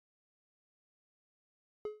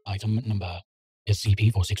Item number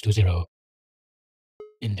SCP-4620.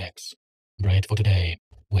 Index. Bread for today.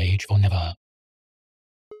 Wage for never.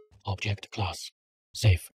 Object class.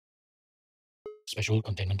 Safe. Special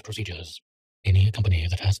containment procedures. Any company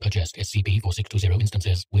that has purchased SCP-4620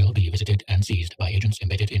 instances will be visited and seized by agents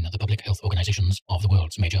embedded in the public health organizations of the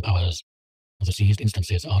world's major powers. The seized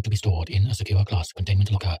instances are to be stored in a secure class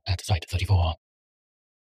containment locker at Site-34.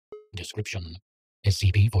 Description.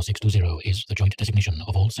 SCP-4620 is the joint designation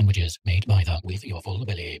of all sandwiches made by the With Your Full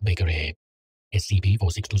Belly Bakery.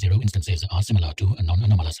 SCP-4620 instances are similar to a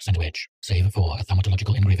non-anomalous sandwich, save for a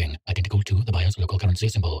thaumatological engraving identical to the buyer's local currency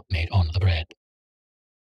symbol made on the bread.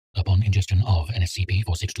 Upon ingestion of an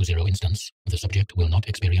SCP-4620 instance, the subject will not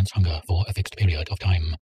experience hunger for a fixed period of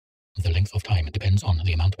time. The length of time depends on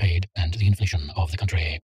the amount paid and the inflation of the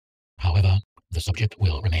country. However, the subject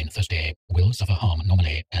will remain thirsty, will suffer harm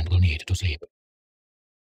normally, and will need to sleep.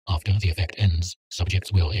 After the effect ends,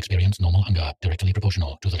 subjects will experience normal hunger directly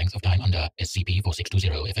proportional to the length of time under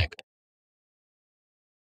SCP-4620 effect.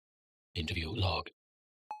 Interview log.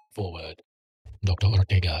 Forward. Dr.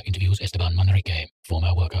 Ortega interviews Esteban Manrique,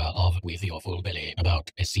 former worker of With Your Full Belly, about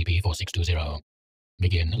SCP-4620.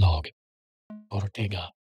 Begin log. Ortega.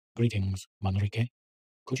 Greetings, Manrique.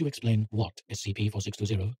 Could you explain what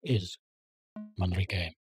SCP-4620 is?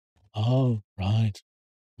 Manrique. Oh, right.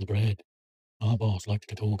 The bread. Our boss liked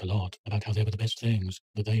to talk a lot about how they were the best things,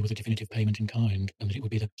 that they were the definitive payment in kind, and that it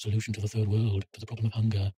would be the solution to the third world, to the problem of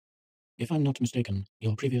hunger. If I'm not mistaken,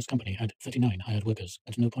 your previous company had 39 hired workers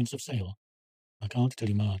and no points of sale. I can't tell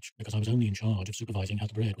you much, because I was only in charge of supervising how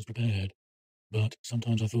the bread was prepared. But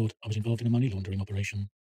sometimes I thought I was involved in a money laundering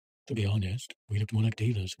operation. To be honest, we looked more like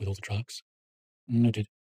dealers with all the trucks. Noted.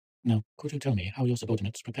 Now, could you tell me how your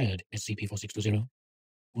subordinates prepared SCP-4620?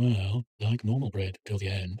 Well, like normal bread till the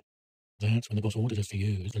end. That's when the boss ordered us to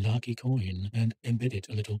use the lucky coin and embed it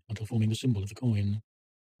a little until forming the symbol of the coin.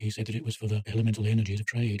 He said that it was for the elemental energies of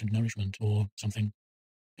trade and nourishment, or something.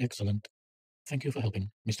 Excellent. Thank you for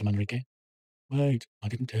helping, Mr. Manrique. Wait, I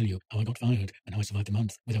didn't tell you how I got fired and how I survived a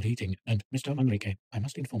month without eating, and Mr. Manrique, I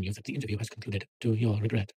must inform you that the interview has concluded to your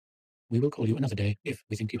regret. We will call you another day if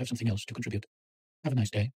we think you have something else to contribute. Have a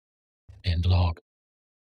nice day. End log.